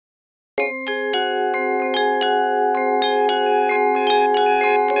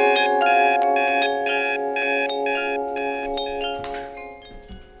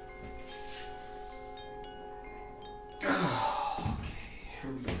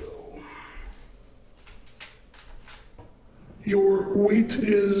Your weight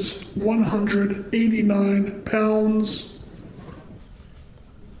is 189 pounds.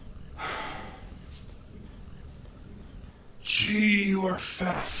 Gee, you are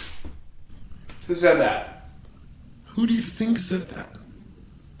fat. Who said that? Who do you think said that?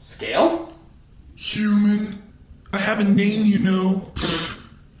 Scale? Human. I have a name, you know.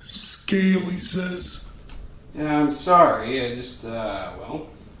 Scale, he says. Yeah, I'm sorry. I just, well,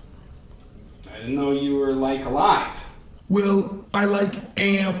 I didn't know you were, like, alive. Well, I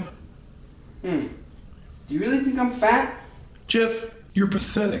am. Do you really think I'm fat? Jeff, you're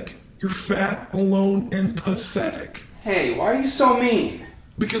pathetic. You're fat, alone, and pathetic. Hey, why are you so mean?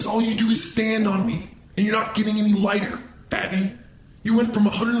 Because all you do is stand on me, and you're not getting any lighter, fatty. You went from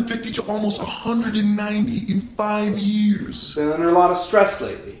 150 to almost 190 in 5 years. Been under a lot of stress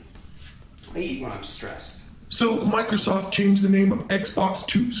lately. I eat when I'm stressed. So Microsoft changed the name of Xbox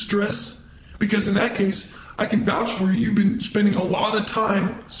to Stress? Because in that case, I can vouch for you. You've been spending a lot of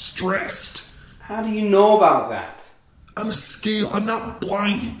time stressed. How do you know about that? I'm a scale. I'm not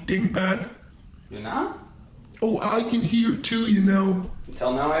blind, you dingbat. You're not? Oh, I can hear too, you know.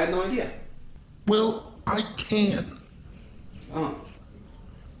 Until now, I had no idea. Well, I can. Oh.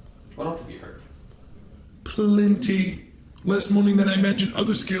 What else have you heard? Plenty. Less moaning than I imagine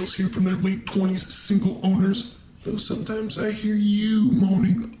other scales hear from their late 20s single owners. Though sometimes I hear you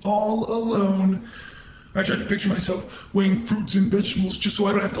moaning all alone. I try to picture myself weighing fruits and vegetables just so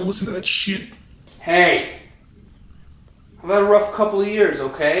I don't have to listen to that shit. Hey! I've had a rough couple of years,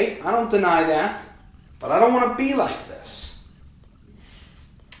 okay? I don't deny that. But I don't want to be like this.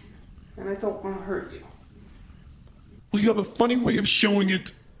 And I don't want to hurt you. Well, you have a funny way of showing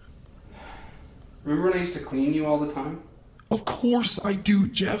it. Remember when I used to clean you all the time? Of course I do,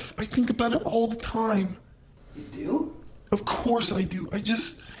 Jeff. I think about it all the time. You do? Of course I do. I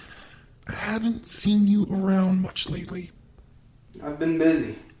haven't seen you around much lately. I've been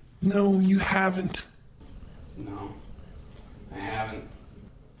busy. No, you haven't. No, I haven't.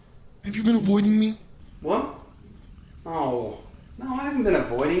 Have you been avoiding me? What? No, I haven't been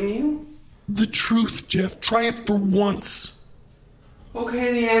avoiding you. The truth, Jeff. Try it for once.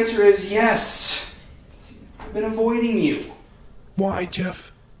 Okay, the answer is yes. I've been avoiding you. Why,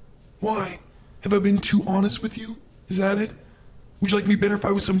 Jeff? Why? Have I been too honest with you? Is that it? Would you like me better if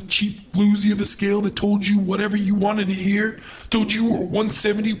I was some cheap floozy of a scale that told you whatever you wanted to hear? Told you you were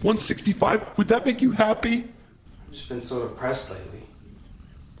 170, 165? Would that make you happy? I've just been so depressed lately.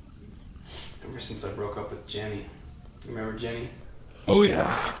 Ever since I broke up with Jenny. Remember Jenny? Oh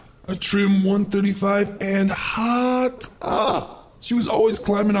yeah. A trim 135 and hot. She was always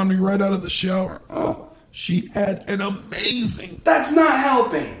climbing on me right out of the shower. She had an amazing... That's not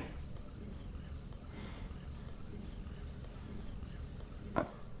helping!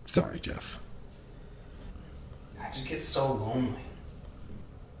 Sorry, Jeff. I just get so lonely.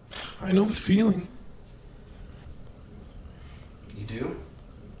 I know the feeling. You do?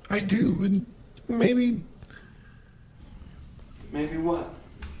 I do, and maybe... Maybe what?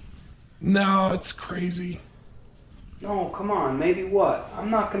 No, it's crazy. No, come on, maybe what? I'm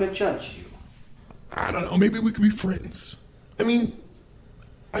not gonna judge you. I don't know, maybe we could be friends. I mean,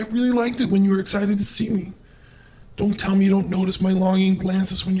 I really liked it when you were excited to see me. Don't tell me you don't notice my longing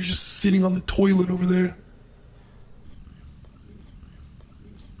glances when you're just sitting on the toilet over there.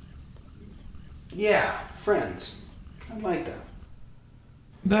 Yeah, friends. I'd like that.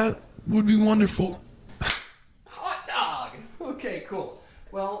 That would be wonderful. Hot dog! Okay, cool.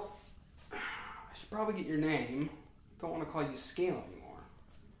 Well, I should probably get your name. Don't want to call you Scale anymore.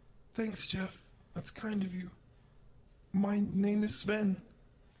 Thanks, Jeff. That's kind of you. My name is Sven.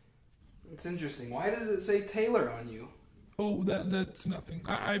 It's interesting. Why does it say Taylor on you? Oh, that's nothing.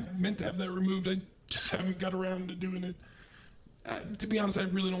 I meant to have that removed. I just haven't got around to doing it. To be honest, I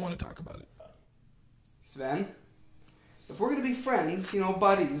really don't want to talk about it. Sven, if we're going to be friends,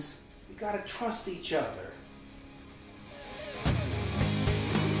 buddies, we got to trust each other.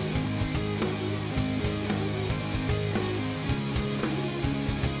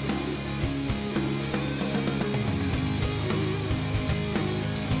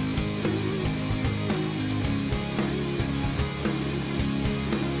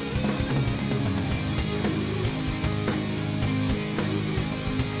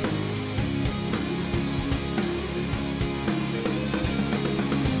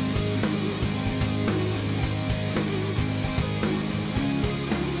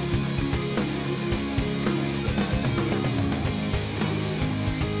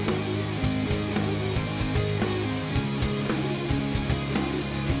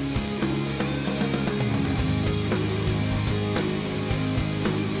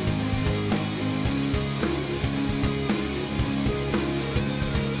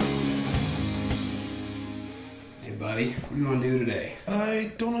 buddy? What do you want to do today?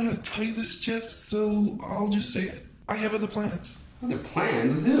 I don't know how to tell you this, Jeff, so I'll just say it. I have other plans. Other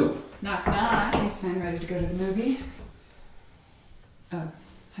plans? With who? Knock knock. Is Sven ready to go to the movie? Oh,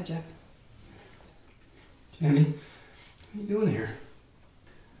 hi Jeff. Jenny, what are you doing here?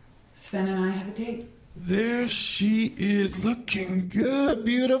 Sven and I have a date. There she is, looking good,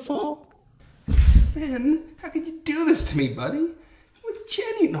 beautiful. Sven, how could you do this to me, buddy? With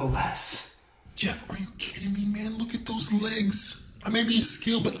Jenny, no less. Jeff, are you kidding me, man? Look at those legs. I may be a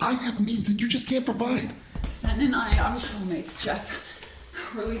skill, but I have needs that you just can't provide. Sven and I are soulmates, Jeff.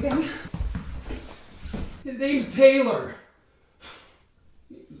 We're leaving. His name's Taylor.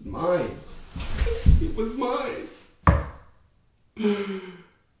 He was mine. He was mine. I'll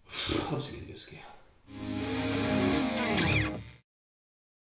just get a new scale.